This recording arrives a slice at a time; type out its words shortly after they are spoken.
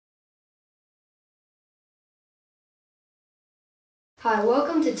Hi,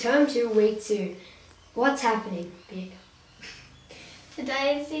 welcome to Term 2, Week 2. What's happening, Big?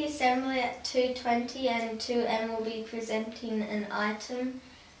 Today is the assembly at 2:20 and 2M will be presenting an item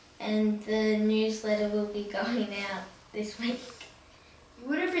and the newsletter will be going out this week. You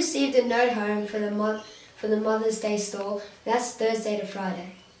would have received a note home for the Mother's Day store. That's Thursday to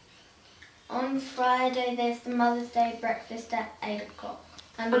Friday. On Friday there's the Mother's Day breakfast at 8 o'clock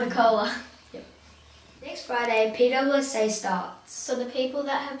under the cola. Yep. Next Friday, PWSA starts. For the people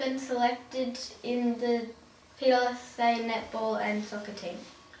that have been selected in the PWSA netball and soccer team.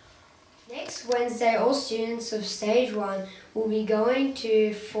 Next Wednesday, all students of Stage 1 will be going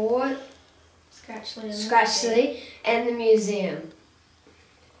to Fort Scratchley and the museum.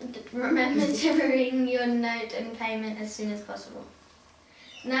 Remember to bring your note and payment as soon as possible.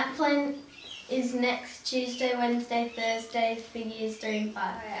 Nap plan is next Tuesday, Wednesday, Thursday for years 3 and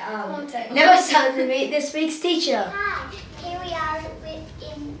 5. Now it's time to meet this week's teacher. Hi, here we are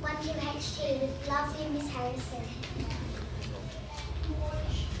in 1QH2 with lovely Miss Harrison.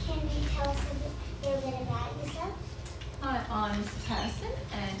 Can you tell us a little bit about yourself? Hi, I'm Mrs Harrison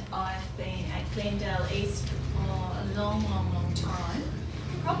and I've been at Glendale East for a long time,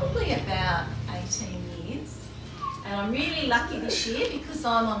 probably about 18 years. And I'm really lucky this year because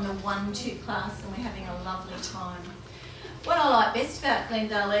I'm on the 1-2 class and we're having a lovely time. What I like best about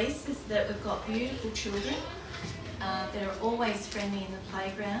Glendale East is that we've got beautiful children. They're always friendly in the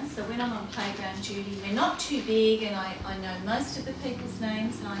playground, so when I'm on playground duty we're not too big and I know most of the people's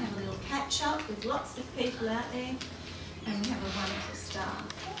names and I have a little catch up with lots of people out there and we have a wonderful staff.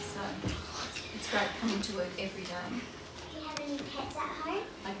 So it's great coming to work every day. Do you have any pets at home?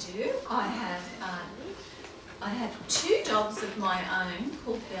 I do. I have 2 dogs of my own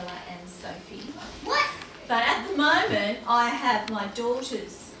called Bella and Sophie. What? But at the moment I have my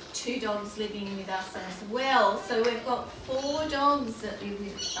daughter's 2 dogs living with us as well. So we've got 4 dogs that live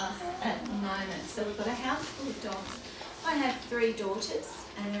with us at the moment. So we've got a house full of dogs. I have 3 daughters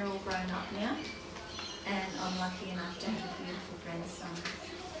and they're all grown up now. And I'm lucky enough to have a beautiful grandson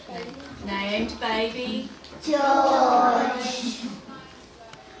named Baby George.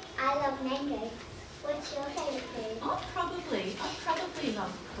 I love mango. What's your favourite food? I probably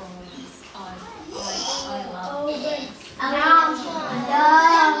love prawns. I love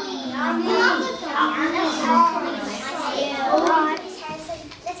Miss Harrison,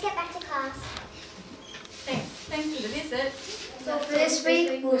 let's get back to class. Thanks for the visit. So for this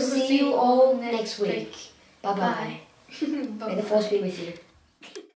week, we'll see you all next week. Bye-bye. May the force be with you.